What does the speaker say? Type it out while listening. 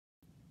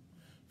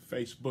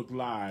Facebook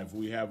Live,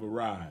 we have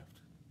arrived.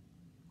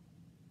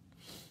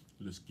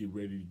 Let's get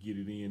ready to get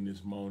it in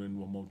this morning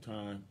one more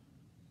time.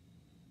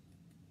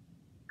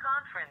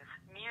 Conference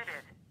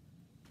muted.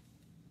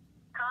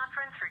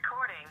 Conference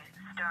recording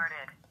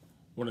started.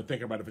 I want to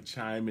thank everybody for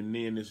chiming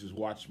in. This is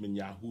Watchman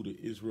Yahudah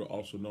Israel,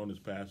 also known as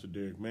Pastor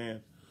Derek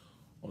Mann,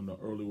 on the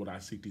Early What I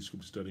Seek Thee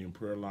Scripture Study and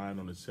Prayer Line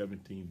on the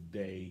 17th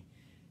day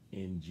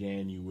in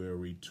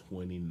January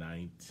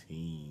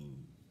 2019.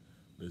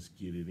 Let's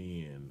get it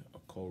in.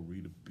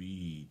 Rita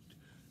Bead,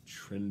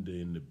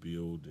 Trenda in the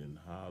building.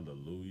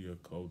 Hallelujah.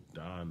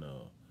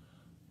 Kodana.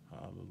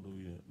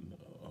 Hallelujah.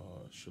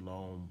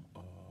 Shalom.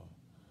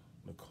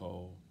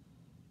 Nicole.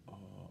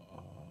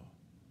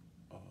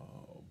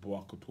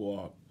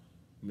 Boakatoa.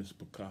 Miss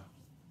Baka.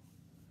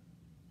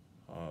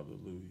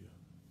 Hallelujah.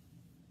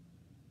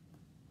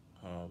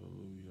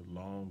 Hallelujah.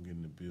 Long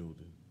in the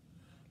building.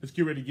 Let's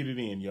get ready to get it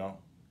in, y'all.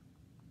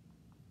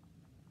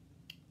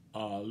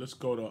 Let's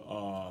go to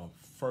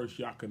 1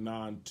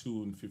 Yachanan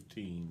 2 and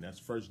 15.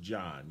 That's 1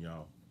 John,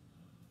 y'all.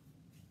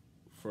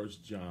 1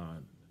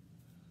 John.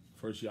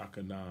 1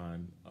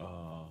 Yachanan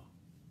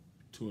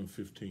 2 and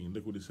 15.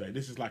 Look what it says.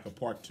 This is like a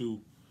part 2.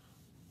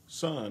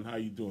 Son, how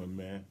you doing,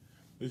 man?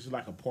 This is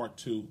like a part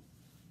 2.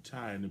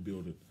 Ty in the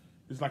building.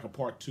 This is like a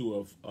part 2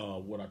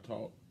 of what I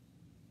taught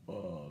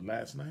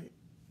last night.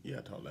 Yeah,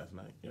 I taught last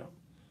night.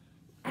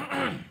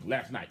 Yeah.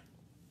 Last night.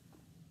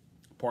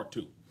 Part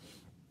 2.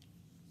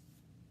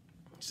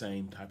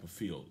 Same type of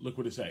feel. Look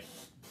what it says.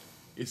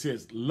 It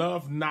says,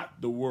 love not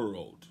the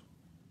world,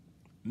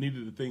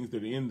 neither the things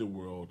that are in the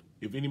world.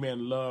 If any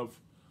man love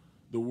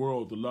the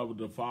world, the love of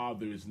the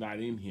Father is not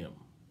in him.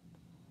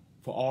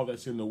 For all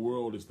that's in the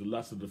world is the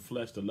lust of the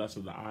flesh, the lust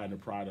of the eye, and the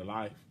pride of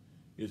life.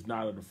 Is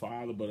not of the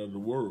Father, but of the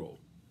world.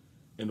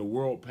 And the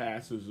world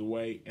passes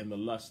away, and the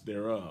lust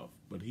thereof.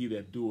 But he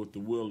that doeth the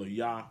will of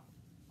Yah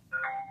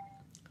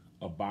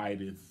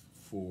abideth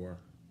forever.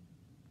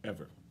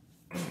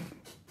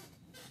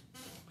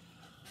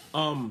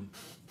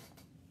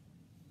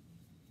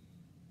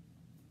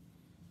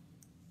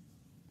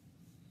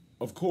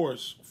 Of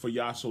course, for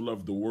Yah so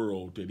loved the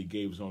world that he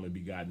gave his only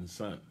begotten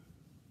Son.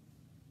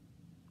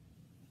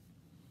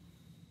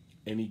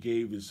 And he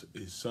gave his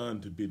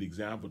Son to be the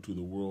example to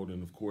the world,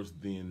 and of course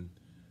then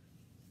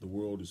the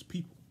world is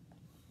people.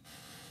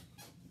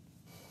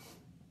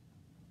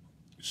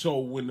 So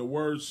when the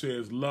word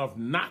says love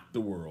not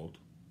the world,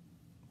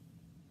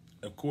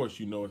 of course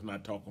you know it's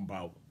not talking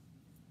about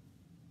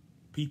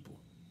people.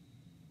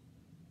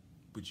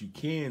 But you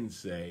can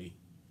say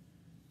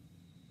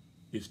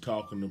it's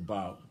talking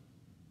about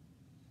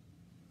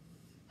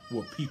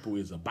what people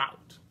is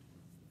about.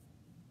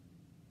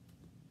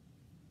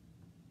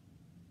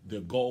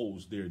 Their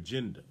goals, their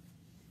agenda.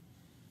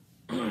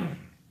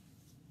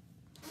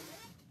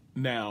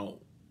 Now,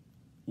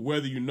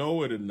 whether you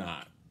know it or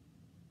not,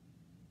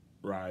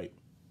 right,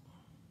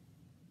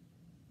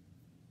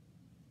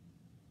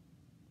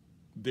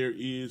 there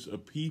is a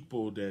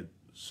people that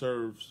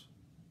serves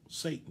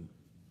Satan.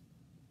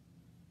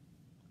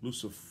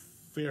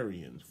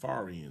 Luciferians,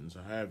 Farians,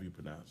 or however you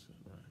pronounce it,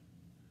 right?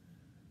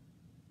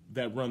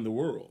 That run the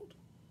world.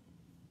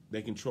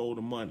 They control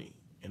the money,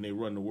 and they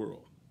run the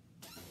world.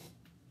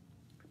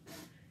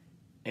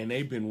 And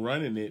they've been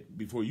running it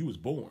before you was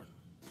born.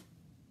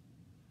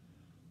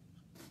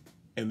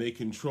 And they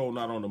control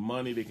not only the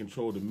money, they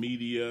control the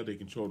media, they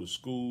control the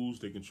schools,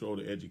 they control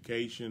the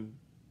education.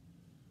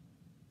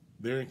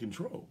 They're in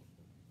control.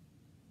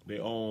 They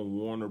own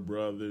Warner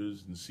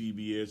Brothers and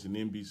CBS and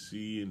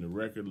NBC and the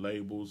record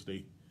labels.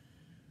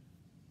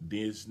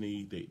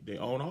 Disney, they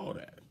own all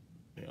that.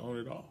 They own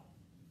it all.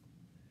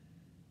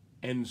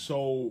 And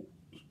so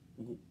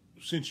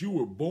since you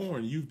were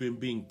born, you've been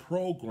being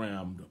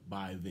programmed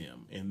by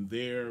them and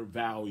their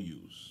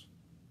values.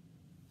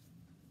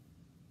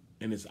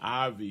 And it's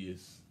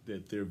obvious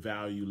that they're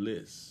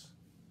valueless.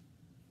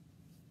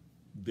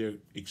 They're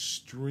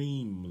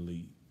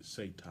extremely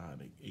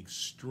satanic,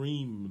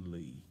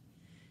 extremely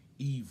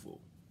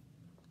evil.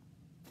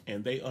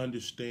 And they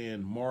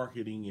understand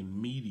marketing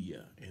and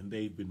media, and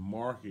they've been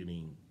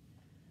marketing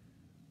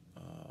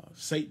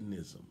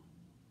Satanism,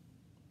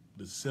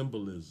 the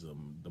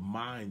symbolism, the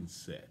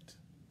mindset,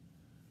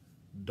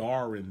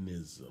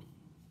 Darwinism,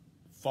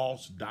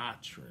 false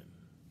doctrine,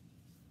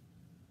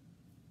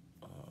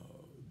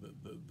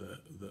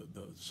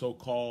 the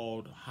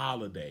so-called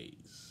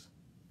holidays,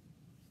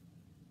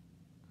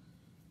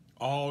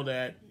 all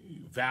that,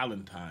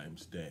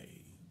 Valentine's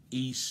Day,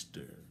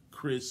 Easter,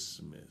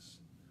 Christmas,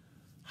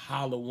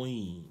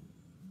 Halloween.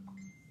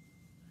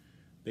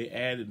 They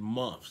added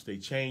months. They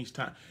changed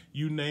time.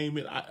 You name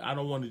it. I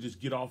don't want to just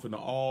get off into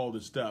all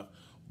the stuff,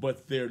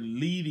 but they're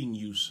leading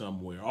you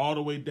somewhere, all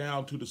the way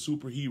down to the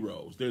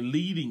superheroes. They're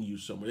leading you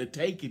somewhere. They're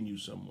taking you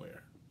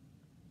somewhere.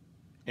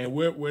 And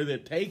where they're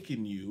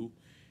taking you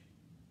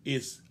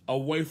is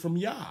away from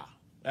Yah.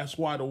 That's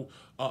why the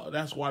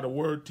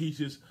word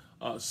teaches,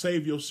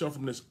 save yourself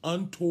from this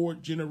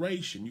untoward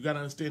generation. You got to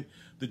understand,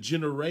 the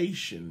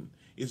generation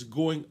is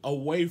going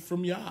away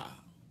from Yah,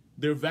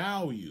 their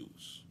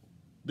values.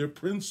 their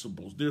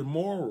principles, their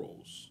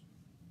morals.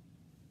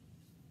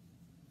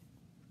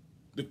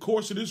 The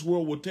course of this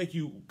world will take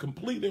you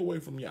completely away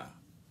from Yah.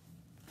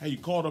 How you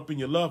caught up in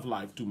your love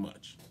life too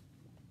much.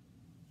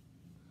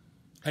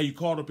 How you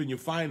caught up in your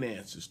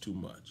finances too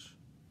much.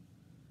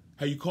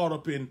 How you caught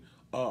up in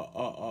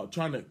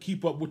trying to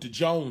keep up with the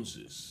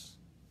Joneses.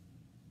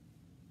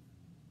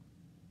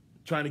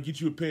 Trying to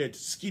get you a pair of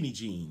skinny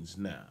jeans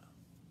now.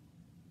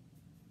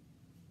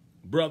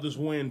 Brothers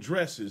wearing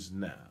dresses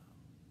now.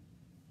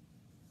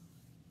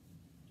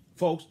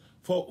 Folks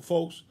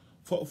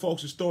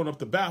is throwing up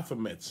the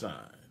Baphomet sign.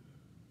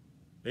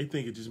 They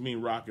think it just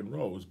means rock and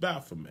roll. It's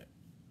Baphomet.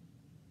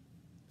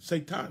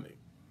 Satanic.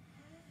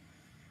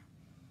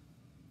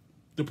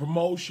 The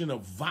promotion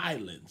of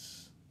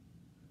violence,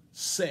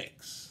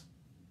 sex,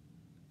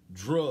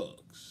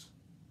 drugs,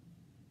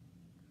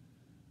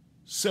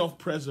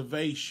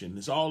 self-preservation.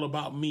 It's all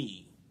about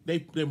me.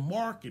 They're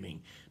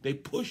marketing. They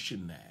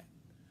pushing that.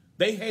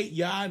 They hate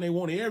Yah and they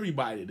want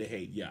everybody to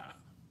hate Yah.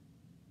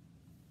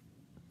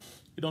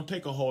 It don't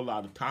take a whole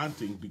lot of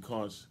taunting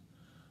because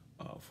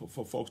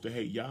for folks to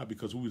hate Yah,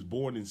 because we was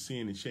born in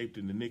sin and shaped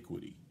in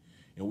iniquity.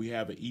 And we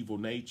have an evil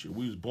nature.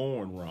 We was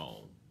born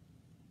wrong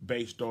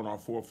based on our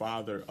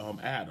forefather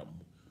Adam.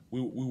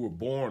 We were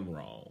born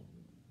wrong.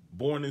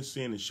 Born in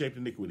sin and shaped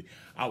in iniquity.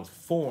 I was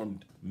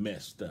formed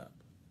messed up.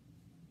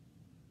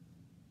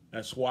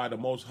 That's why the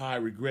Most High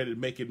regretted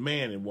making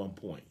man at one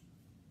point.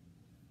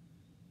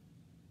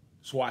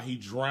 That's why he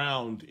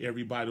drowned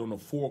everybody on the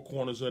four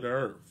corners of the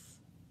earth.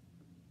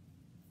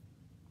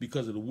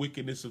 Because of the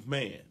wickedness of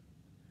man.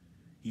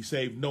 He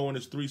saved Noah and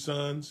his 3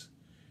 sons,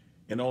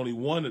 and only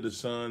one of the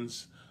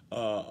sons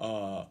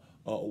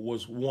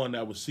was one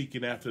that was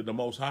seeking after the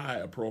Most High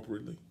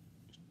appropriately.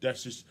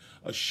 That's just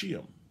a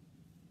Shem.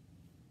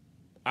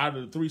 Out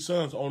of the 3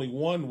 sons, only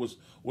one was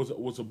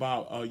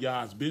about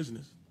Yah's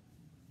business.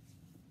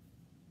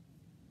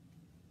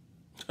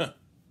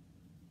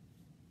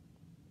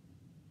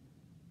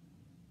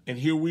 And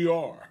here we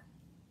are.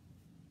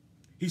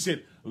 He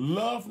said,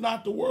 love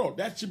not the world.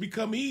 That should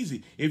become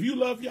easy. If you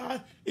love Yah,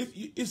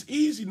 it's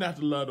easy not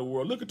to love the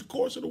world. Look at the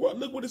course of the world.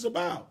 Look what it's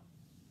about.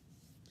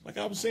 Like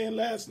I was saying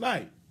last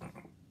night.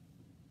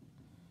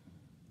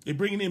 They're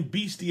bringing in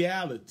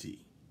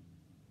bestiality.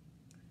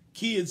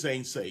 Kids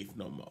ain't safe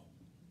no more.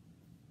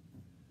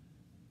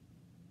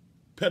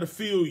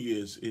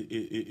 Pedophilia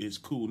is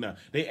cool now.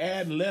 They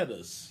add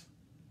letters.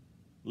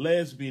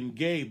 Lesbian,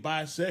 gay,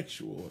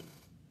 bisexual,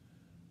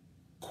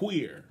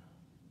 queer.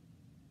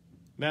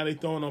 Now they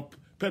throwing on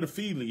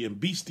pedophilia and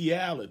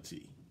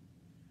bestiality.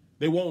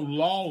 They want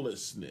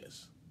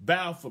lawlessness.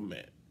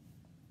 Baphomet.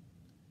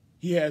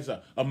 He has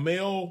a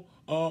male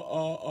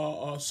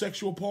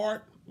sexual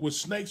part with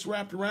snakes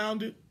wrapped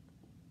around it.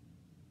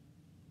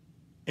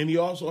 And he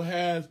also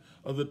has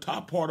the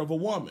top part of a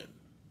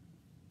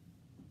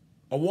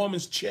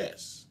woman's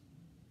chest.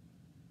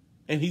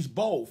 And he's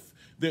both.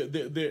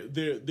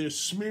 They're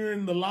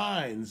smearing the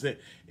lines.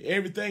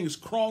 Everything is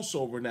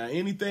crossover now.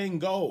 Anything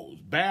goes.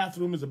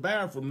 Bathroom is a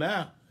bathroom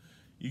now.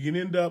 You can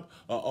end up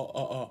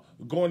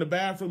going to the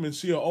bathroom and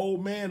see an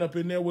old man up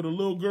in there with a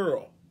little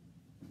girl.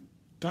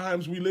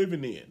 Times we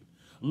living in.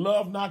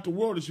 Love not the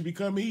world. It should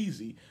become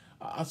easy.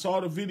 I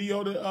saw the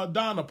video that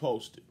Donna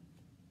posted.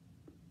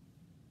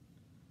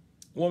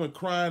 Woman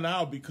crying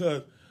out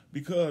because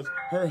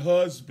her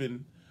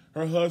husband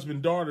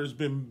daughter has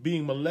been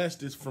being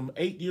molested from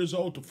 8 years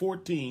old to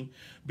 14,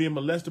 being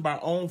molested by her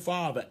own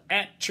father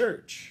at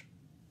church.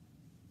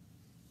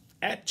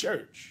 At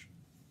church.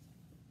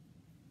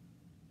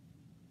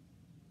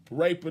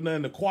 Raping her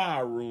in the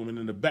choir room and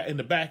in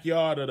the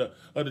backyard of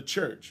the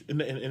church, in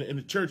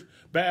the church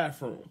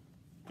bathroom.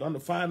 Going to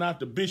find out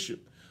the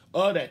bishop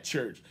of that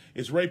church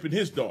is raping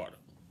his daughter,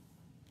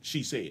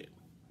 she said.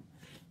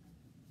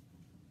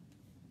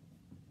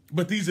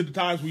 But these are the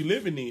times we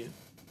living in.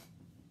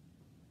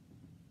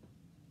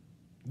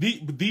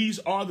 These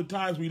are the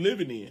times we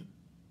living in.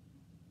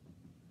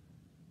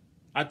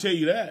 I tell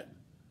you that.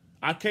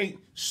 I can't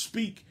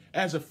speak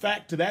as a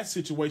fact to that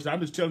situation.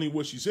 I'm just telling you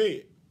what she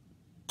said.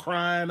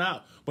 Crying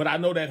out. But I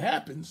know that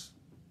happens.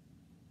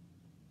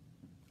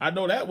 I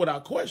know that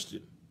without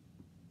question.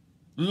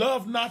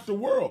 Love not the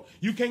world.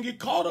 You can't get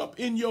caught up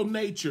in your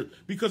nature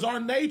because our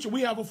nature,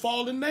 we have a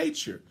fallen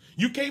nature.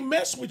 You can't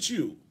mess with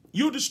you.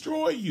 You'll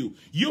destroy you.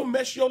 You'll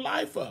mess your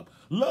life up.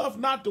 Love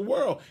not the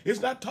world. It's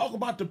not talking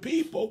about the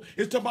people.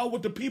 It's talking about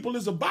what the people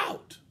is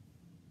about.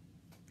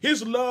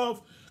 His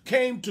love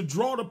came to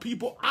draw the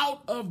people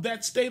out of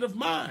that state of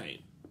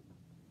mind.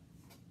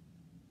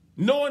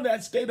 Knowing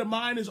that state of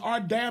mind is our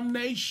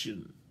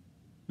damnation.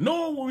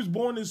 Knowing we was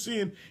born in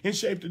sin and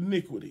shaped in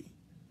iniquity.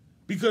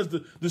 Because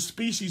the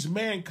species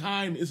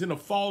mankind is in a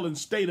fallen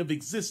state of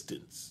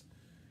existence.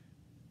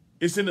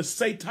 It's in a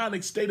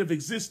satanic state of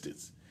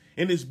existence.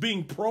 And it's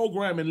being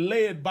programmed and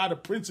led by the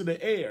prince of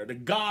the air, the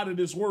God of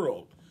this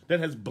world, that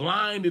has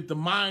blinded the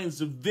minds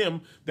of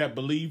them that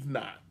believe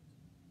not.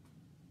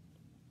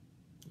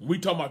 We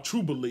talking about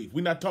true belief.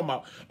 We're not talking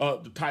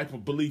about the type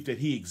of belief that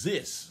he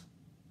exists.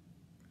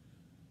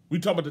 We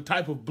talk about the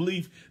type of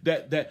belief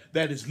that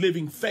is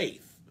living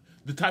faith,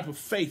 the type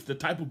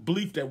of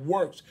belief that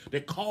works,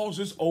 that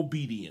causes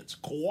obedience,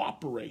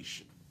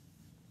 cooperation.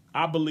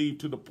 I believe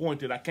to the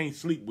point that I can't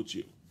sleep with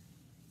you.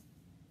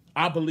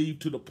 I believe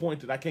to the point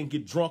that I can't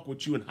get drunk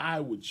with you and high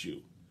with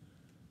you.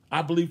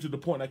 I believe to the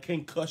point I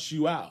can't cuss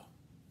you out.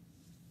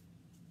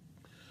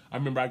 I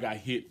remember I got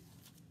hit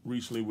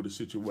recently with a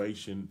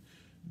situation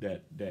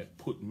that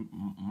put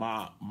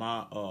my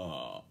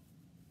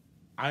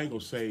I ain't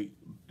gonna say,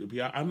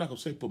 I'm not gonna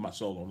say put my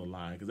soul on the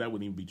line, because that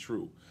wouldn't even be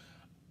true.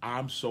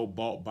 I'm so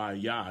bought by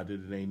Yah that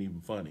it ain't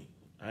even funny.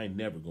 I ain't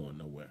never going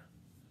nowhere.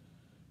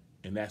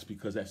 And that's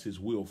because that's his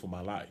will for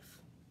my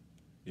life.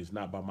 It's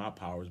not by my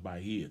power, it's by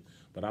his.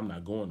 But I'm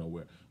not going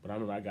nowhere. But I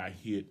remember I got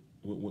hit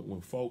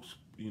when folks,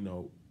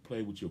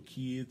 play with your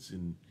kids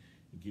and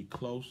get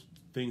close,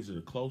 things that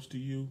are close to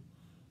you,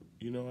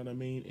 you know what I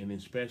mean? And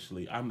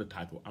especially, I'm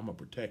a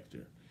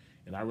protector.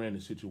 And I ran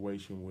a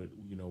situation with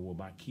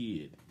my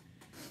kid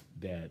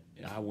that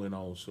I went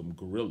on some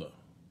gorilla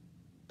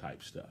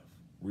type stuff.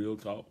 Real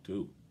talk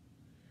too.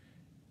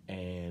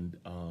 And,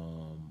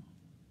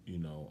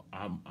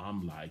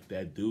 I'm like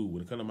that dude.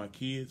 When it comes to my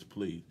kids,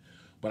 please.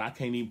 But I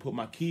can't even put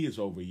my kids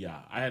over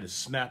Yah. I had to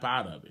snap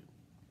out of it.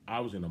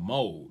 I was in a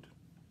mode.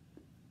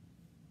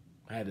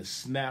 I had to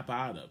snap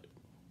out of it.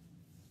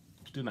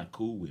 I'm still not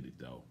cool with it,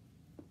 though.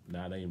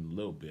 Not even a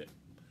little bit.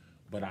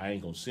 But I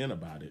ain't going to sin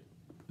about it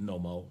no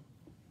more.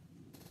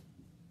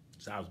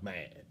 So I was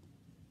mad.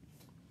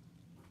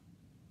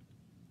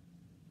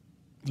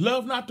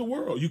 Love not the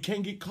world. You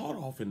can't get caught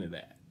off into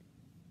that.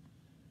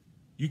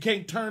 You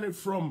can't turn it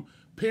from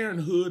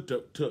parenthood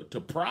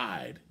to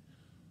pride.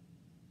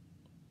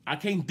 I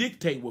can't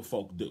dictate what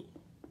folk do.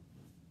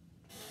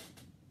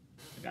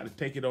 I got to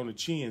take it on the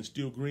chin,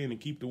 still grin, and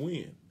keep the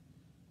win.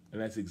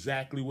 And that's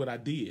exactly what I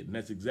did. And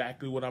that's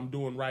exactly what I'm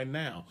doing right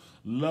now.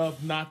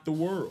 Love not the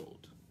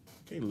world.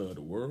 Can't love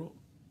the world.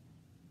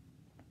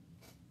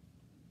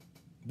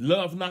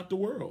 Love not the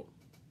world.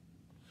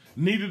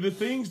 Neither the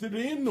things that are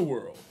in the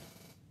world.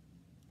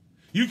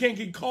 You can't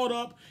get caught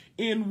up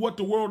in what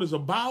the world is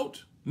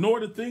about, nor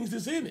the things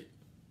that's in it.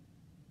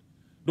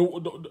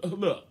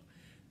 Look,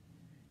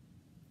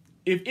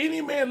 if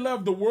any man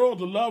love the world,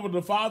 the love of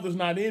the Father is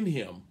not in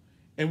him.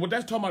 And what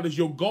that's talking about is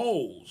your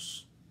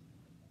goals.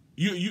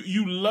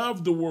 You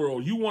love the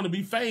world. You want to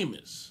be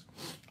famous.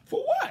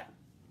 For what?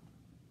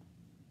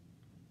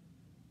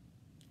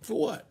 For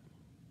what?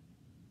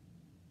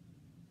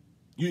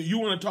 You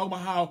want to talk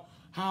about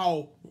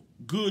how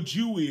good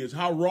you is,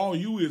 how raw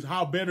you is,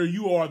 how better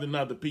you are than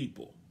other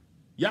people.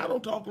 Y'all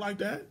don't talk like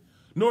that,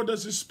 nor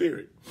does his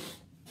spirit.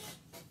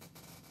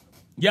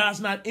 Yah's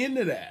not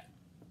into that.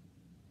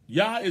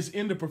 Yah is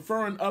into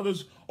preferring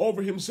others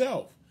over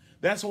himself.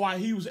 That's why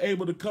he was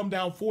able to come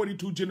down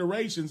 42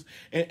 generations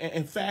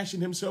and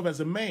fashion himself as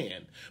a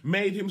man,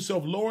 made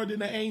himself lower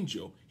than an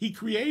angel. He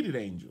created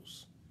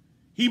angels.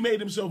 He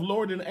made himself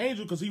lower than an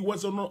angel because he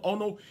wasn't on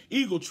no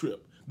eagle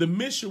trip. The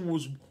mission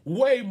was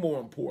way more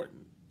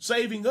important.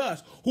 Saving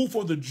us, who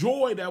for the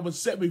joy that was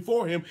set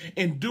before him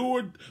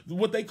endured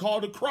what they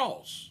call the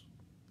cross,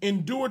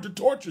 endured the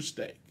torture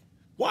stake.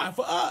 Why?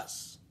 For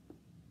us.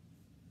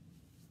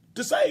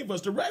 To save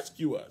us, to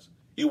rescue us.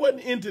 He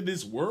wasn't into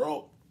this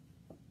world.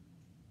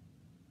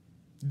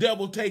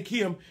 Devil take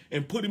him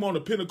and put him on the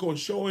pinnacle and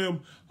show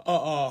him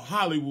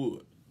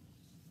Hollywood.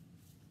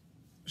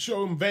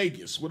 Show him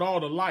Vegas with all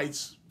the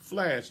lights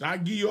flashed. I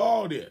give you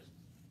all this.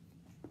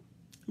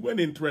 He wasn't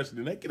interested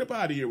in that. Get up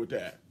out of here with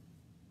that.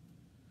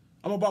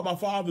 I'm about my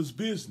Father's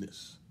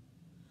business.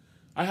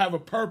 I have a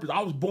purpose.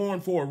 I was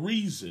born for a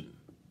reason.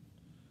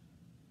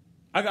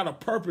 I got a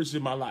purpose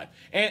in my life.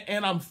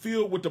 And I'm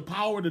filled with the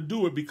power to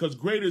do it because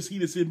greater is he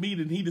that's in me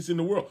than he that's in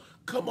the world.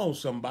 Come on,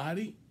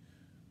 somebody.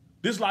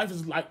 This life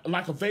is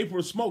like a vapor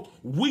of smoke.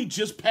 We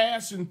just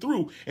passing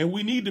through, and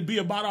we need to be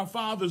about our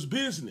Father's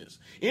business.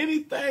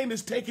 Anything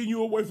that's taking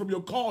you away from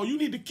your call, you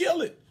need to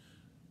kill it.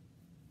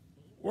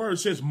 Word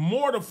says,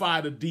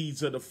 mortify the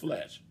deeds of the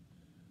flesh.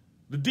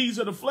 The deeds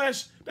of the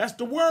flesh, that's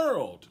the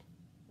world.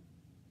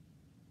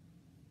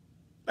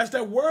 That's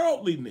that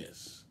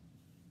worldliness.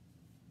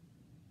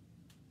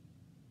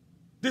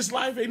 This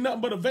life ain't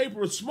nothing but a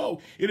vapor of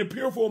smoke. It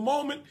appear for a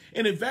moment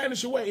and it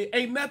vanish away. It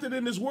ain't nothing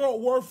in this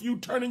world worth you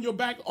turning your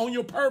back on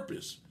your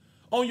purpose,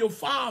 on your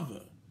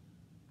Father.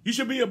 You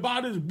should be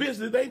about his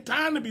business. It ain't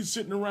time to be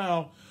sitting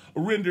around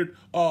rendered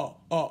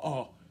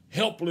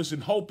helpless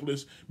and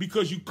hopeless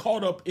because you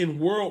caught up in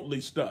worldly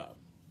stuff.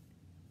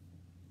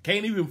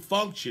 Can't even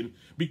function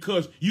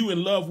because you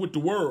in love with the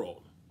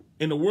world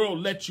and the world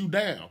lets you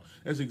down.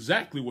 That's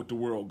exactly what the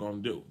world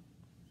gonna do.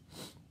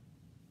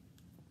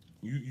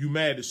 You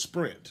mad at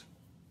Sprint.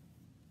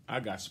 I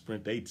got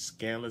Sprint. They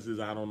scandalous as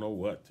I don't know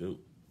what, too.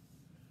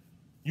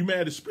 You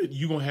mad at Sprint.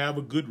 You going to have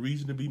a good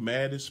reason to be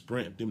mad at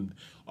Sprint.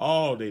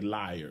 They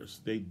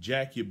liars. They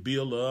jack your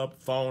bill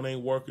up. Phone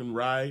ain't working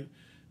right.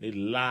 They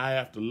lie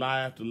after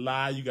lie after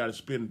lie. You got to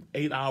spend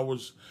 8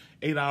 hours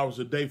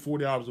a day,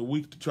 40 hours a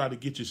week to try to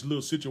get your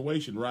little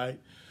situation right.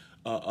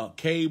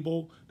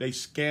 cable. They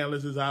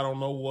scandalous as I don't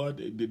know what.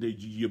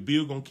 Your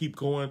bill gonna keep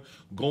going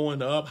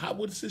up.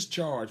 What is this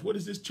charge? What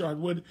is this charge?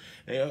 What?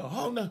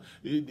 Hold on.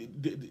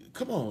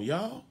 Come on,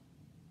 y'all.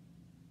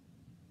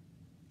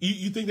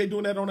 You think they're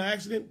doing that on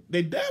accident?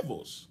 They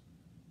devils.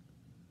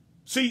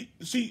 See,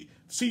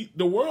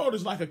 the world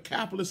is like a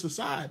capitalist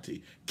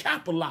society.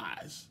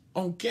 Capitalize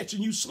on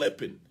catching you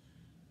slipping.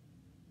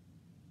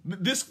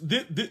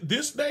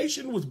 This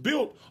nation was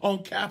built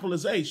on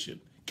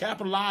capitalization.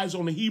 Capitalized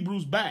on the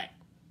Hebrews' back.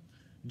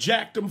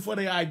 Jacked them for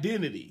their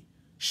identity.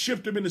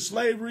 Shipped them into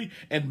slavery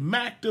and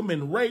macked them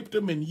and raped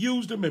them and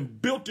used them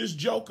and built this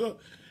joker.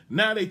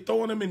 Now they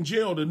throwing them in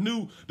jail. The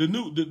new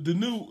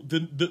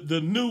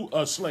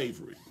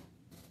slavery.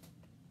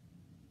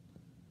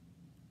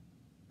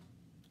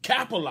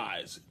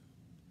 Capitalizing.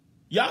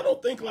 Y'all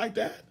don't think like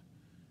that.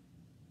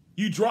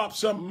 You drop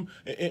something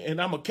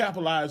and I'm going to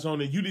capitalize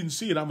on it. You didn't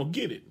see it. I'm going to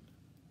get it.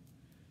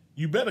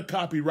 You better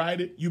copyright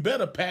it. You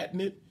better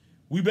patent it.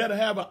 We better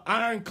have an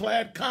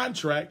ironclad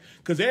contract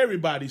because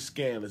everybody's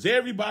scandalous.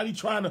 Everybody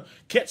trying to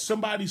catch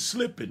somebody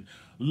slipping.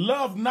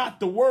 Love not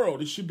the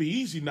world. It should be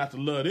easy not to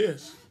love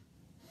this.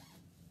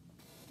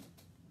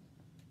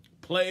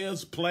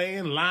 Players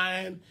playing,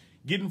 lying,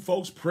 getting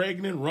folks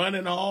pregnant,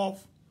 running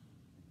off.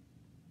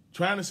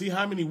 Trying to see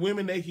how many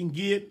women they can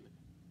get.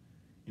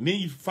 And then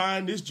you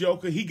find this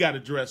joker, he got a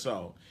dress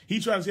on. He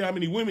trying to see how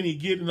many women he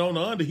get, and on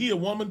the under, he a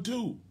woman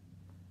too.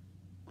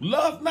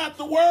 Love not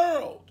the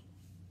world.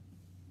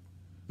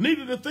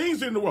 Neither the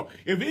things in the world.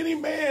 If any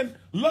man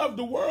love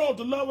the world,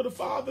 the love of the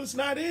Father is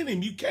not in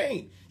him. You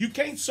can't. You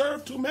can't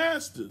serve two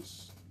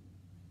masters.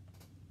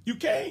 You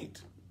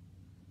can't.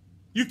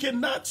 You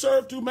cannot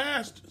serve two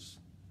masters.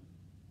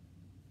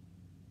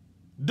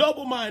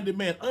 Double-minded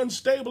man,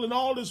 unstable in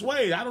all his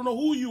ways. I don't know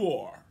who you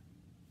are.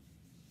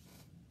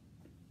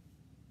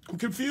 I'm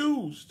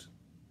confused.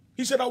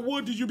 He said, I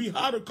would that you be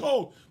hot or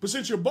cold, but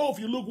since you're both,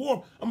 you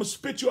lukewarm, I'm going to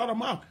spit you out of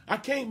my mouth. I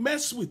can't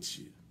mess with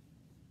you.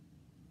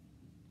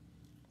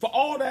 For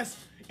all that's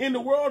in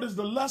the world is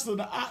the lust of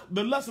the eye,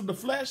 the lust of the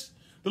flesh,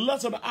 the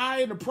lust of the eye,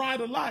 and the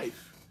pride of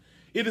life.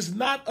 It is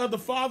not of the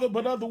Father,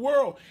 but of the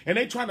world. And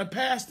they trying to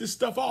pass this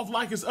stuff off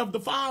like it's of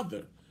the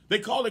Father. They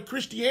call it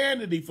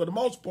Christianity for the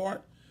most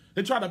part.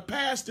 They try to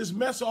pass this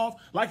mess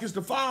off like it's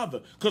the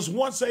Father, because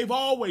once saved,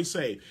 always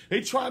saved.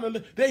 That's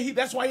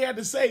why he had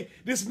to say,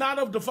 this is not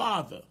of the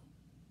Father.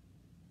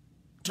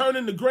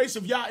 Turning the grace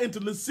of Yah into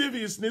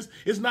lasciviousness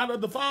is not of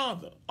the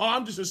Father. Oh,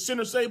 I'm just a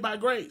sinner saved by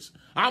grace.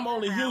 I'm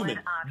only human.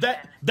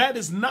 That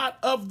is not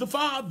of the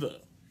Father.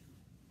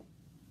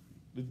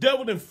 The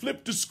devil then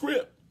flipped the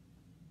script.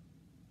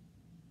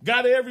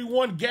 Got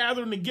everyone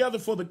gathering together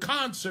for the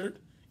concert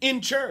in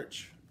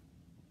church.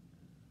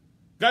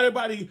 Got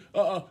everybody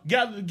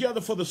gathered together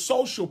for the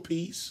social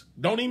piece.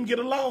 Don't even get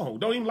along.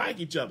 Don't even like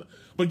each other.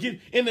 But get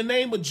in the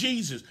name of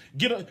Jesus.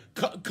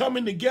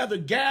 Coming together,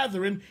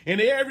 gathering, and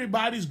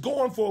everybody's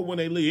going for it when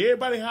they leave.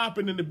 Everybody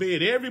hopping in the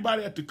bed.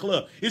 Everybody at the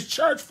club. It's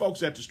church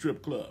folks at the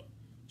strip club.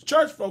 It's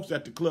church folks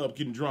at the club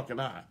getting drunk and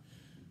high.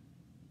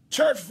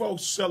 Church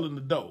folks selling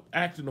the dope,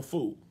 acting a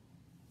fool.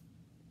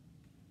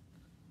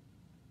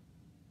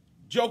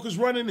 Jokers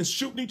running and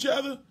shooting each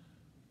other.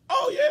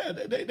 Oh,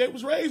 yeah, they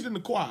was raised in the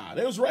choir.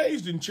 They was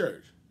raised in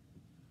church.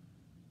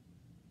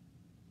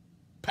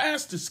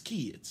 Pastors'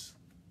 kids.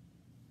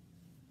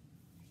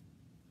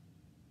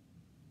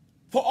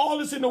 For all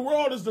that's in the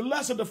world is the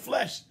lust of the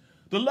flesh,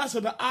 the lust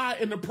of the eye,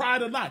 and the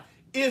pride of life.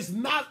 Is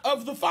not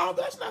of the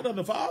Father. That's not of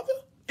the Father.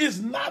 It's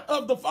not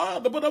of the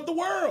Father, but of the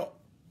world.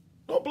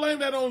 Don't blame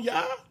that on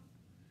Yah.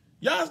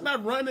 Yah's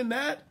not running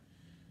that.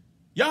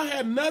 Yah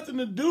had nothing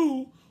to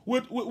do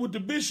with the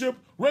bishop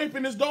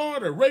raping his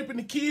daughter, raping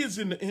the kids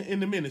in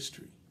the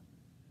ministry.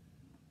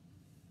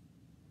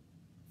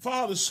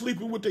 Fathers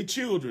sleeping with their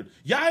children.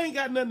 Y'all ain't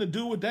got nothing to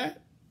do with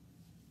that.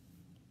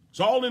 It's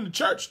all in the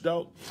church,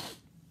 though.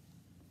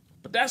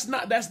 But that's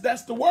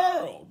the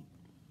world.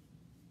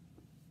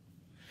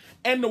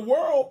 And the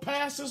world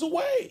passes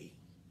away.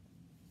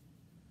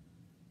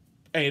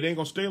 Hey, it ain't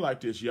gonna stay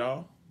like this,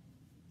 y'all.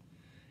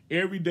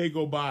 Every day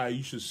go by,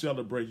 you should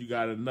celebrate you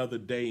got another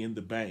day in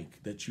the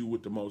bank that you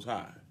with the Most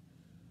High.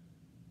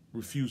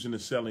 Refusing to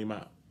sell him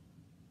out.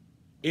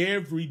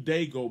 Every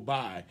day go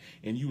by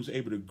and you was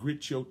able to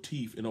grit your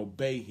teeth and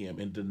obey him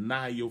and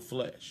deny your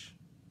flesh.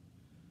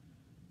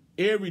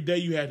 Every day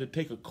you had to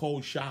take a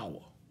cold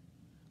shower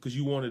because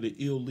you wanted an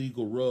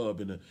illegal rub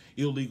and an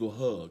illegal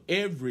hug.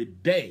 Every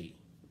day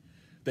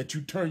that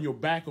you turn your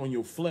back on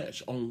your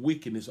flesh, on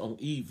wickedness, on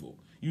evil,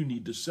 you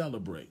need to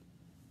celebrate.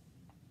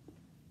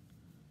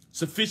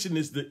 Sufficient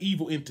is the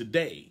evil in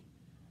today.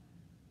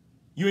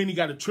 You ain't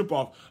got to trip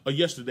off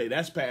yesterday.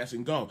 That's past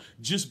and gone.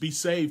 Just be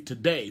saved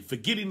today.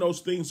 Forgetting those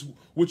things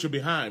which are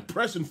behind.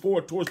 Pressing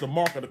forward towards the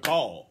mark of the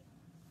call.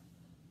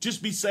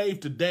 Just be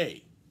saved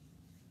today.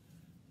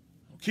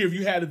 I don't care if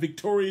you had a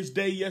victorious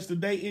day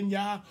yesterday in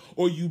Yah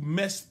or you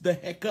messed the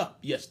heck up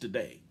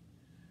yesterday.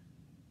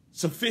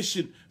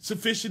 Sufficient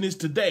is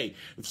today.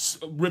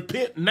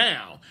 Repent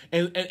now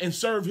and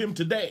serve him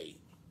today.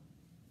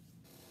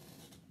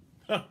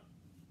 Huh.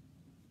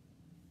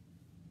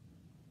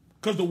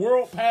 because the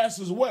world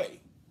passes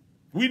away.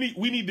 We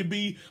need to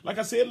be, like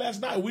I said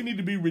last night, we need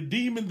to be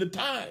redeeming the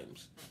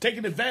times,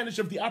 taking advantage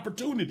of the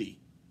opportunity.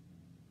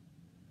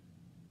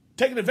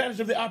 Taking advantage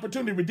of the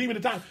opportunity, redeeming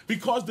the time,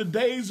 because the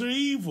days are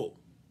evil.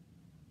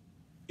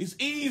 It's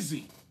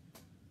easy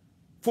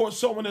for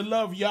someone that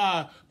love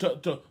Yah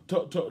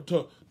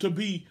to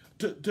be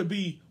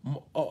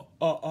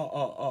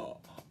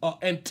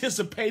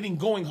anticipating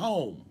going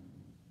home,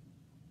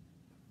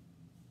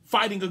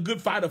 fighting a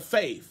good fight of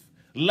faith,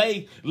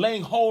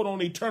 laying hold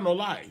on eternal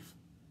life,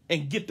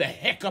 and get the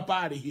heck up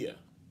out of here.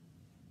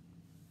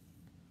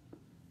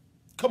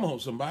 Come on,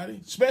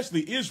 somebody,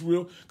 especially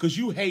Israel, because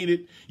you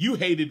hated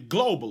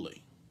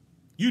globally.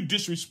 You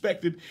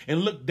disrespected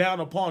and looked down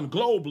upon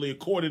globally,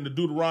 according to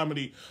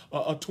Deuteronomy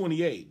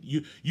 28.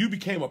 You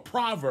became a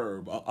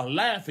proverb, a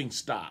laughing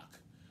stock.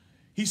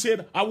 He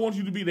said, I want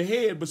you to be the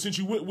head, but since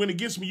you went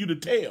against me, you the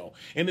tail.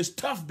 And it's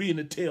tough being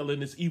the tail in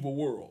this evil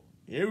world.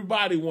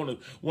 Everybody want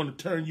to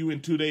turn you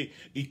into their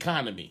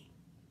economy.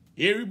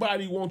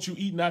 Everybody wants you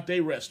eating out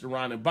their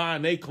restaurant and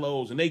buying their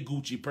clothes and their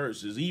Gucci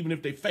purses, even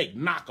if they fake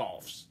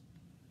knockoffs.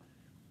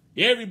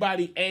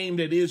 Everybody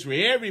aimed at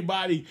Israel.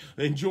 Everybody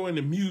enjoying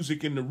the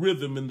music and the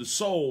rhythm and the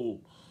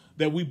soul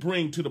that we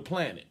bring to the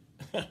planet.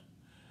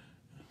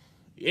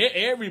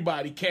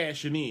 Everybody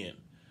cashing in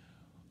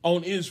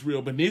on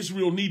Israel, but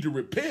Israel need to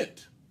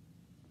repent.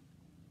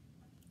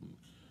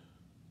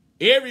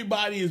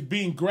 Everybody is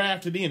being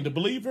grafted in. The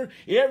believer,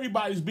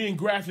 everybody's being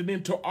grafted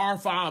into our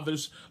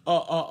father's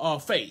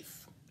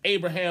faith,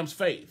 Abraham's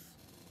faith.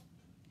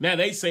 Now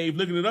they saved,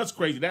 looking at us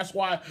crazy. That's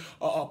why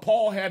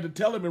Paul had to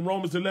tell him in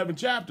Romans 11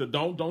 chapter,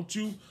 don't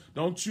you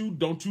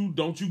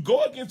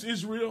go against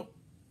Israel.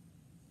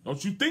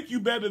 Don't you think you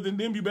better than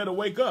them? You better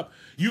wake up.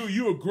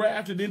 You are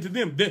grafted into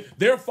them.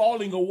 Their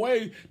falling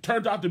away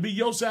turned out to be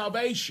your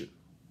salvation.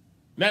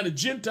 Now the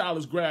Gentile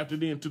is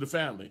grafted into the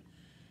family.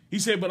 He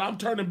said, but I'm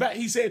turning back.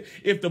 He said,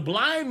 if the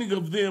blinding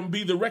of them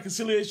be the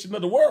reconciliation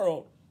of the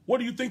world, what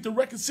do you think the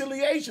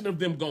reconciliation of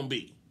them going to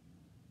be?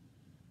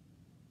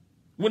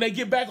 When they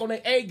get back on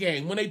their A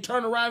game, when they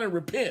turn around and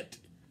repent,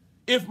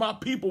 if my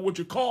people, which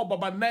are called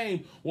by my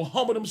name, will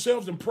humble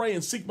themselves and pray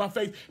and seek my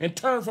face and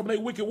turn from their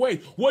wicked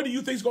ways, what do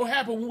you think is going to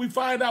happen when we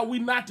find out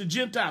we're not the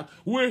Gentiles?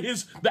 We're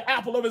the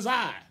apple of his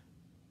eye.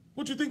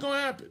 What do you think going to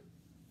happen?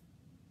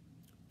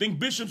 Think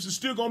bishops are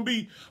still going to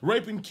be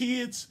raping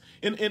kids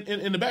in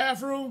the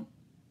bathroom?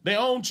 Their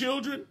own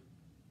children?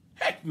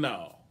 Heck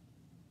no.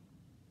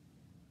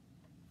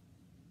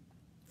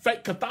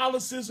 Fake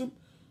Catholicism?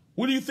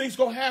 What do you think is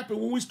going to happen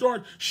when we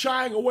start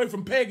shying away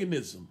from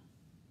paganism?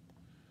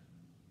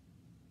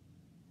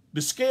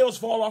 The scales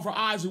fall off our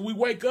eyes and we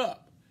wake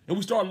up and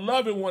we start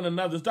loving one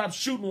another, stop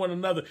shooting one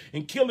another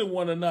and killing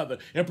one another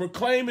and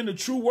proclaiming the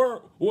true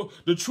word.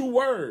 There's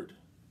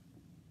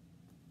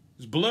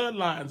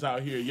bloodlines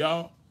out here,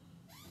 y'all.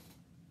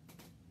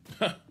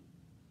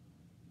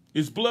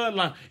 It's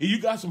bloodline. And you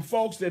got some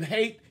folks that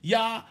hate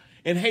Yah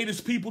and hate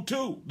his people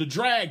too. The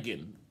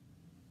dragon.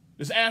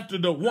 It's after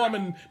the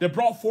woman that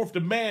brought forth the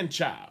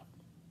man-child.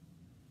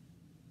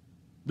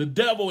 The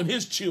devil and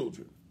his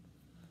children.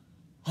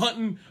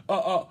 Hunting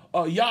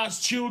Yah's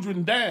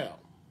children down.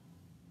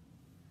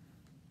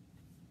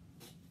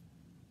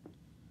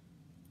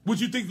 What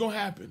you think is going to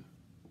happen?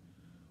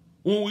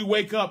 When we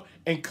wake up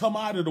and come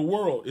out of the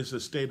world, it's a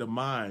state of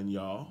mind,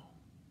 y'all.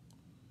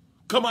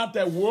 Come out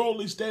that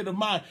worldly state of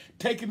mind,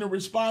 taking the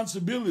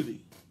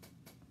responsibility.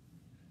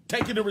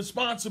 Taking the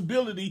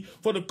responsibility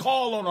for the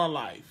call on our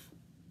life.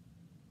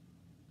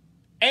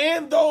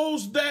 And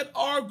those that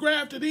are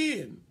grafted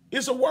in.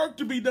 It's a work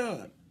to be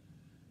done.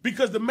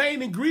 Because the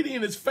main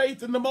ingredient is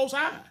faith in the Most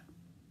High.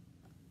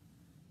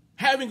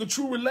 Having a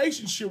true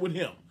relationship with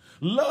him.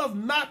 Love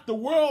not the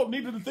world,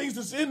 neither the things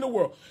that's in the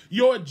world.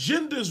 Your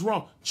agenda is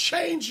wrong.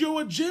 Change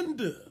your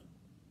agenda.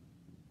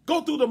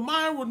 Go through the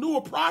mind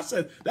renewal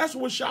process. That's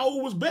what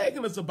Shaul was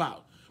begging us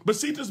about. But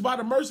see, this by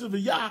the mercy of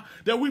Yah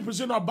that we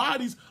present our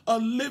bodies a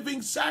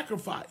living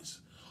sacrifice.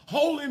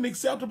 Holy and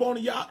acceptable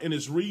unto Yah. And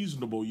it's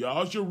reasonable,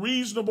 y'all. It's your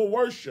reasonable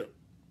worship.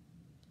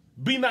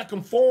 Be not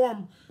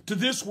conformed to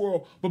this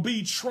world, but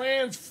be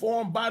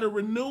transformed by the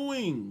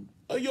renewing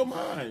of your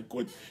mind.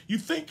 Quit you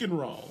thinking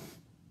wrong.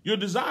 Your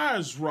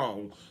desires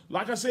wrong.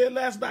 Like I said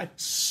last night,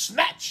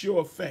 snatch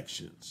your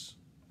affections.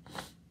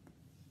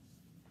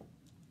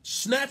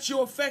 Snatch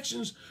your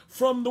affections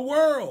from the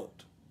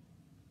world.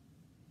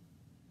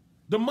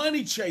 The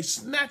money chase.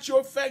 Snatch your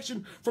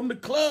affection from the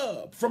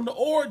club, from the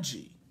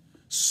orgy.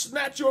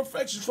 Snatch your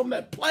affections from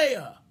that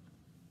player.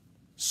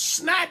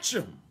 Snatch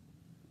them.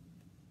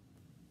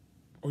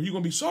 Or you're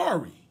going to be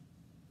sorry.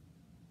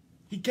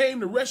 He came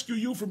to rescue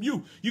you from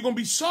you. You're going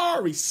to be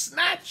sorry.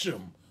 Snatch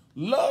him.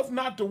 Love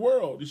not the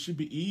world. It should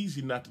be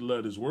easy not to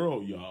love this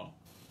world, y'all.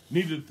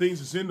 Neither the things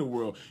that's in the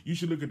world. You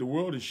should look at the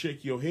world and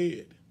shake your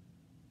head.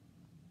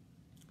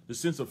 The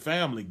sense of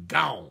family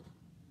gone.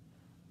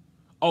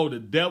 Oh, the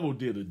devil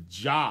did a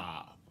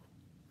job.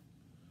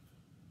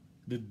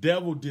 The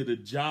devil did a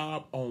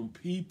job on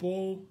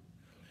people,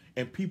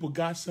 and people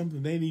got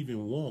something they didn't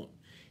even want.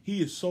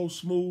 He is so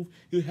smooth,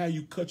 he'll have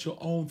you cut your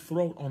own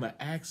throat on an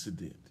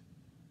accident.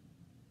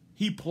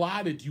 He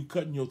plotted you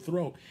cutting your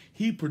throat.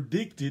 He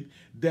predicted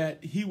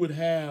that he would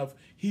have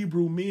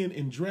Hebrew men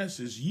in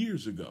dresses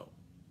years ago.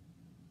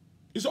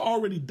 It's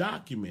already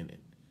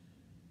documented.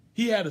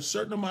 He had a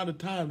certain amount of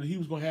time that he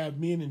was going to have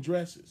men in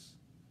dresses.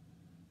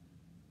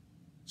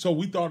 So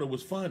we thought it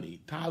was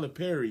funny. Tyler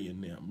Perry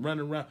and them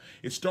running around.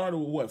 It started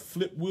with what?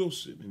 Flip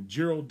Wilson and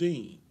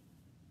Geraldine.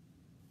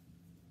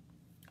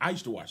 I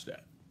used to watch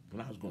that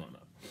when I was growing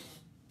up.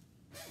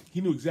 He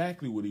knew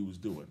exactly what he was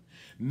doing.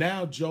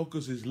 Now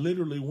jokers is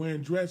literally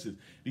wearing dresses.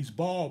 These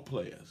ball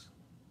players.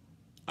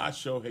 I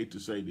sure hate to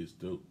say this,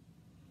 dude.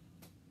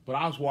 But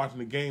I was watching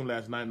the game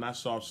last night and I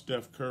saw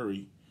Steph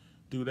Curry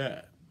do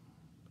that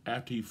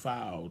after he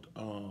fouled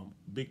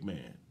big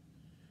man.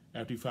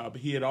 After he fouled,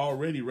 he had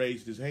already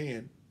raised his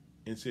hand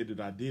and said that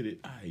I did it.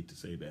 I hate to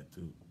say that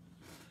too.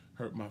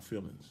 Hurt my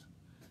feelings.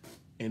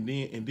 And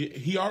then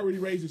he already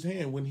raised his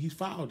hand when he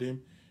fouled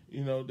him.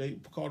 You know, they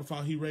called a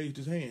foul. He raised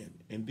his hand,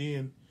 and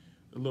then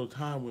a little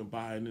time went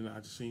by, and then I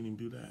just seen him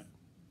do that.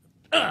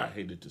 I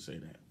hated to say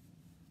that.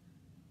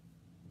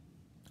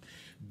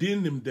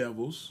 Then them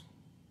devils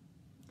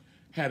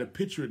had a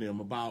picture of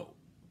them about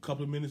a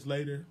couple of minutes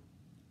later,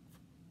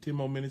 10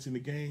 more minutes in the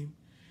game.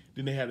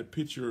 Then they had a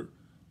picture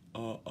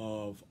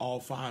of all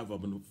five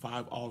of them,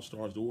 5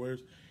 All-Stars, the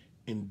Warriors,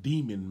 in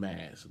demon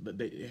masks.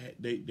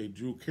 They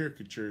drew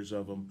caricatures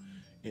of them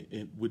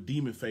with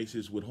demon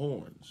faces with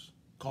horns,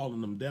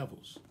 calling them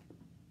devils.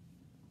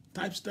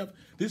 Type stuff.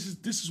 This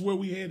is where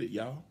we headed,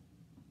 y'all.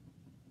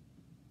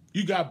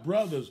 You got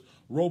brothers,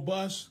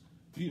 robust,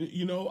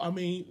 you know, I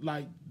mean,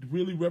 like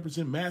really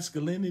represent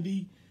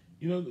masculinity,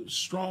 you know,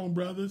 strong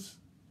brothers,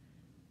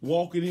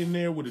 walking in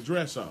there with a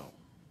dress on.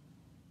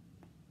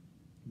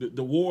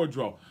 The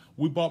wardrobe.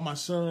 We bought my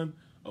son,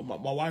 my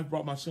wife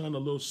brought my son a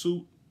little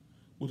suit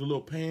with the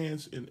little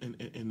pants and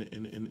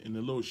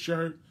the little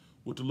shirt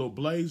with the little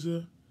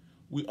blazer.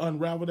 We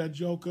unraveled that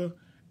joker.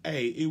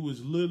 Hey, it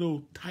was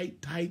little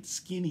tight,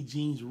 skinny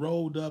jeans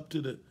rolled up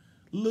to the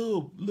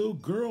little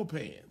girl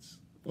pants.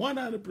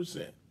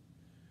 100%.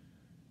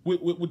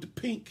 With the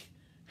pink,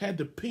 had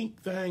the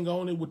pink thing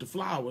on it with the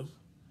flowers,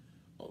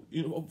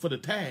 you know, for the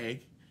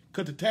tag.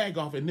 Cut the tag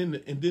off, and then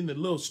the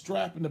little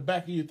strap in the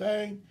back of your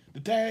thing, the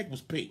tag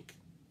was pink.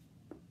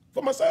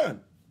 For my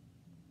son.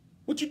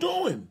 What you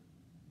doing?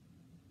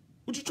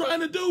 What you trying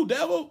to do,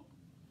 devil?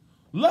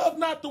 Love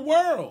not the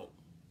world.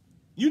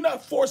 You're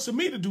not forcing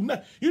me to do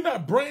nothing. You're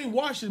not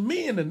brainwashing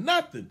me into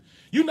nothing.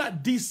 You're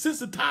not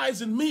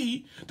desensitizing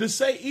me to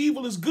say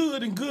evil is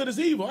good and good is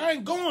evil. I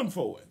ain't going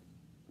for it.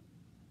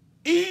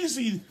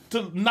 Easy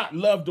to not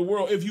love the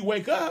world if you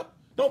wake up.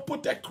 Don't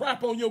put that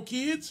crap on your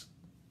kids.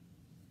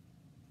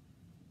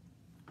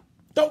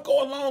 Don't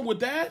go along with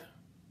that.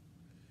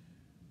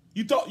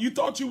 You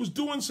thought you was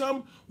doing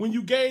something when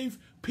you gave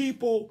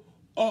people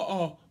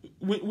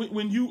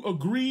when you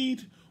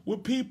agreed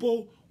with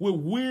people with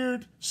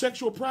weird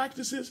sexual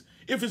practices.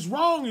 If it's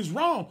wrong, it's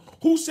wrong.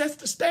 Who sets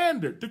the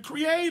standard? The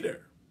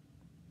Creator.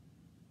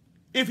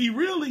 If he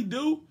really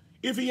do,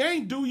 if he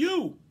ain't, do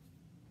you?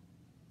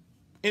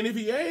 And if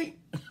he ain't,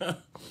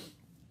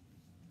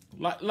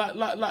 like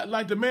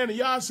the man of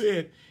Yah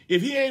said,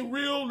 if he ain't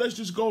real, let's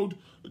just go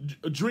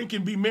drink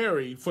and be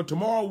merry, for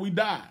tomorrow we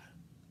die.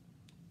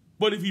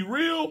 But if he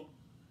real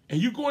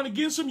and you going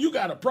against him, you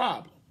got a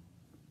problem.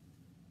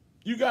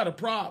 You got a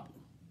problem.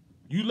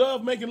 You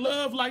love making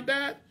love like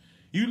that.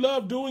 You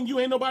love doing, you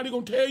ain't nobody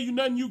going to tell you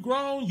nothing, you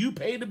grown. You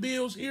pay the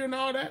bills here and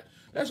all that.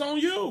 That's on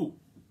you.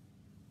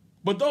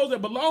 But those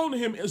that belong to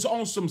him is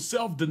on some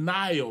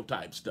self-denial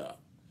type stuff.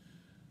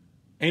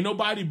 Ain't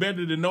nobody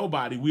better than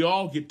nobody. We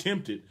all get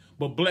tempted,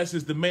 but blessed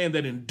is the man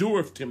that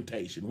endureth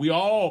temptation. We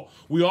all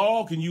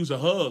can use a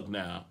hug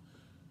now.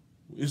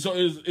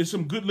 It's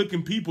some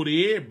good-looking people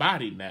to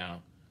everybody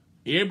now.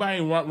 Everybody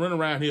ain't running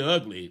around here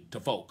ugly to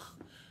folk.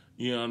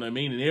 You know what I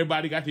mean? And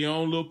everybody got their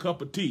own little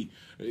cup of tea.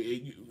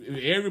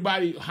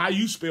 Everybody, how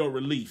you spell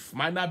relief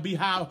might not be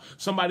how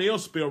somebody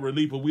else spell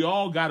relief, but we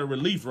all got a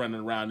relief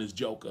running around this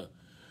joker.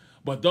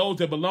 But those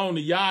that belong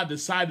to Yah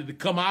decided to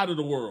come out of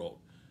the world,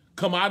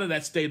 come out of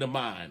that state of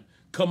mind,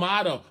 come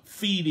out of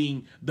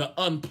feeding the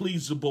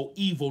unpleasable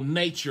evil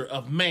nature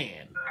of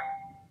man.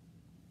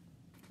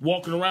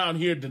 Walking around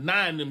here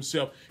denying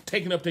themselves,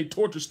 taking up their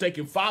torture stake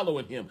and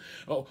following him.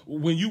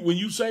 When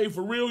you say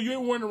for real, you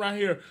ain't running around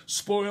here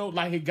spoiled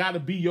like it got to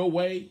be your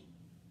way.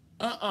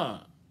 You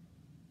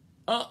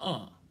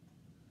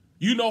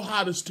know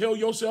how to tell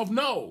yourself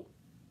no.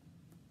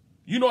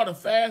 You know how to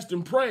fast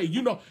and pray.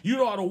 You know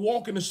how to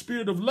walk in the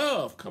spirit of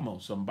love. Come on,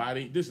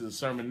 somebody. This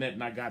is a sermonette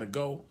and I got to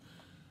go.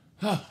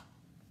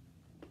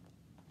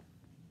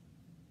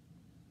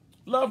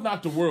 Love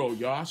not the world,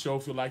 y'all. I sure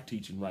feel like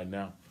teaching right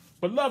now.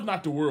 But love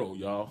not the world,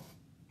 y'all.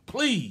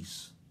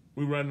 Please.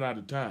 We're running out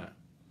of time.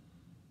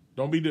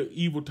 Don't be the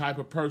evil type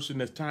of person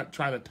that's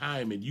trying to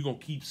time it. You're going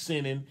to keep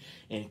sinning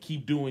and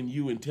keep doing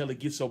you until it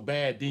gets so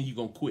bad, then you're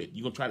going to quit.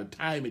 You're going to try to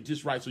time it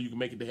just right so you can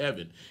make it to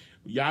heaven.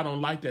 Y'all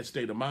don't like that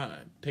state of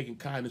mind, taking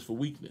kindness for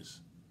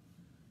weakness.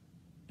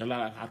 And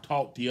like I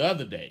taught the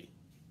other day,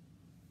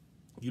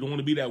 you don't want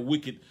to be that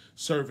wicked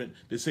servant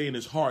that say in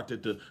his heart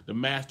that the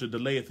master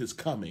delayeth his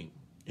coming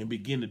and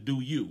begin to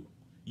do you.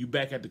 You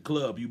back at the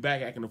club, you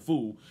back acting a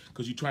fool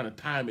because you're trying to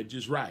time it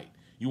just right.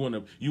 You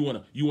wanna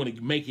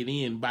make it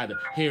in by the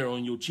hair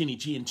on your chin.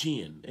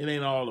 It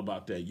ain't all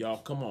about that, y'all.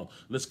 Come on.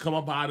 Let's come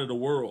up out of the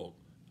world,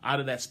 out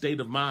of that state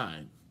of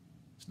mind.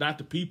 It's not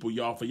the people,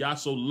 y'all. For y'all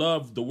so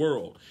love the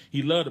world.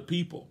 He loved the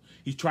people.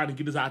 He's trying to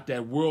get us out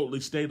that worldly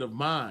state of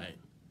mind.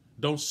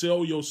 Don't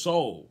sell your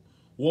soul.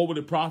 What would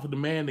it profit the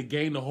man to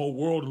gain the whole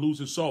world and lose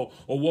his soul?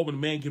 Or what would a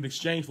man give in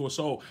exchange for a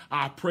soul?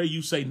 I pray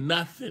you say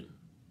nothing.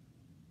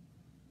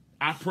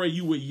 I pray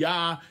you with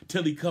Yah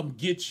till he come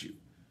get you.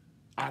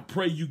 I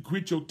pray you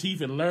grit your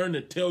teeth and learn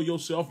to tell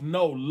yourself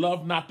no.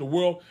 Love not the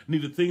world,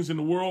 neither things in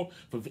the world.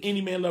 For if any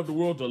man love the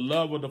world, the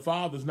love of the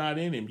Father is not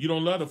in him. You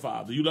don't love the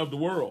Father. You love the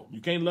world. You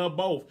can't love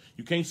both.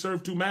 You can't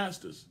serve two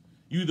masters.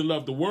 You either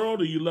love the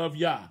world or you love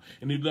Yah.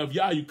 And if you love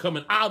Yah, you're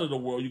coming out of the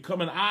world. You're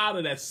coming out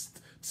of that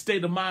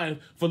state of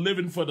mind for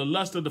living for the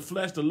lust of the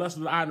flesh, the lust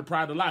of the eye, and the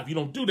pride of life. You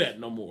don't do that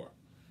no more.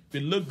 If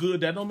it look good,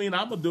 that don't mean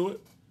I'm going to do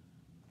it.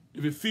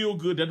 If it feel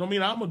good, that don't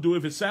mean I'm going to do it.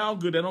 If it sound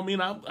good, that don't mean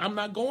I'm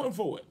not going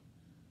for it.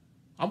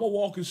 I'm going to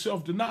walk in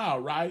self-denial,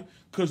 right?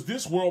 Because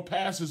this world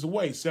passes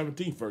away.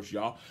 17th verse,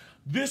 y'all.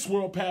 This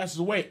world passes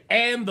away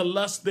and the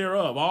lust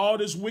thereof. All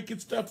this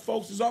wicked stuff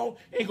folks is on,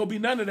 ain't going to be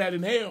none of that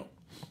in hell.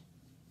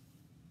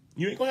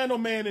 You ain't going to have no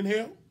man in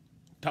hell.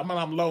 Talking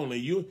about I'm lonely.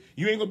 You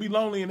ain't going to be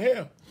lonely in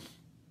hell.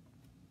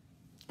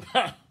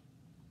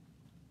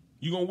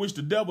 You going to wish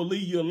the devil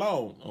leave you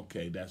alone.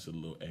 Okay, that's a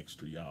little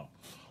extra, y'all.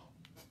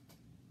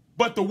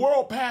 But the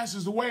world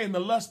passes away and the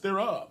lust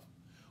thereof.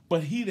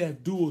 But he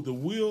that doeth the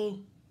will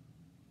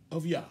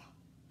of Yah.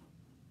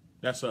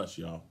 That's us,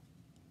 y'all.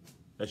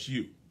 That's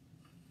you.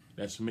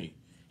 That's me.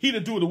 He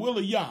that doeth the will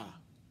of Yah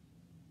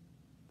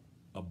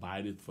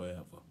abideth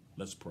forever.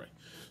 Let's pray.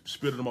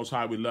 Spirit of the Most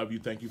High, we love you.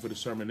 Thank you for the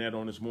sermonette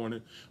on this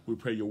morning. We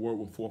pray your word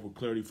went forth with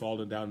clarity,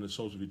 falling down in the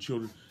souls of your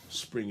children,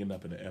 springing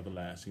up in the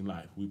everlasting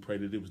life. We pray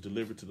that it was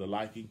delivered to the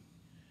liking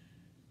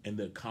and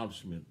the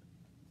accomplishment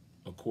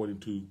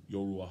according to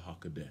your Ruach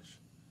HaKodesh.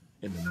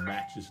 In the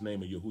matchless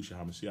name of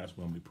Yahushua HaMashiach,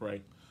 we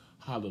pray.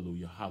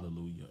 Hallelujah,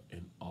 hallelujah,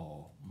 and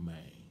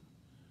amen.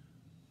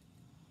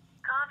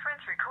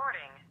 Conference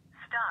recording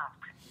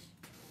stopped.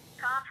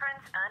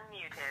 Conference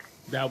unmuted.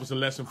 That was a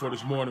lesson for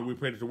this morning. We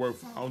pray that the word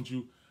found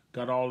you,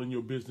 got all in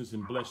your business,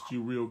 and blessed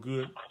you real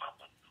good.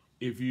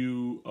 If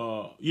you,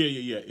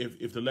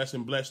 If the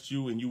lesson blessed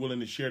you and you're willing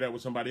to share that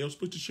with somebody else,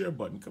 push the share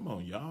button. Come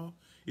on, y'all.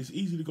 It's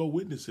easy to go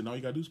witnessing. All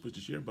you got to do is push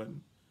the share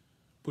button.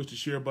 Push the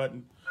share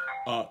button.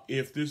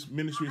 If this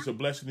ministry is a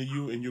blessing to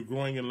you and you're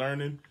growing and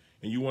learning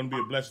and you want to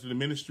be a blessing to the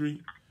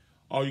ministry,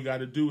 all you got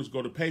to do is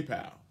go to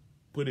PayPal.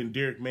 Put in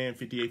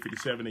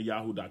DerrickMann5857 at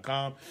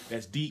yahoo.com.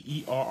 That's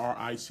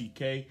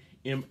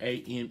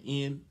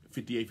DerrickMann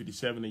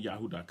 5857 at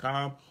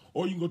yahoo.com.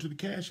 Or you can go to the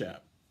Cash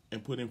App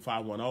and put in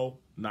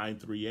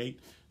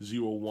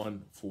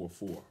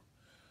 510-938-0144.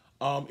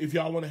 If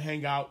y'all want to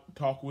hang out,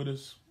 talk with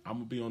us, I'm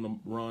going to be on the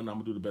run. I'm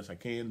going to do the best I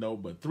can, though.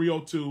 But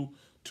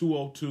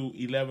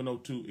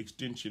 302-202-1102,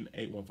 extension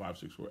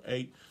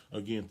 815648.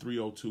 Again,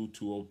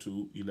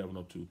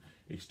 302-202-1102,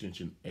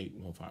 extension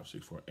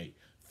 815648.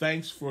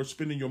 Thanks for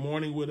spending your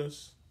morning with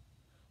us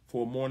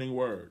for a morning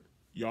word.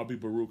 Y'all be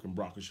Baruch and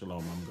Barak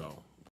Shalom. I'm gone.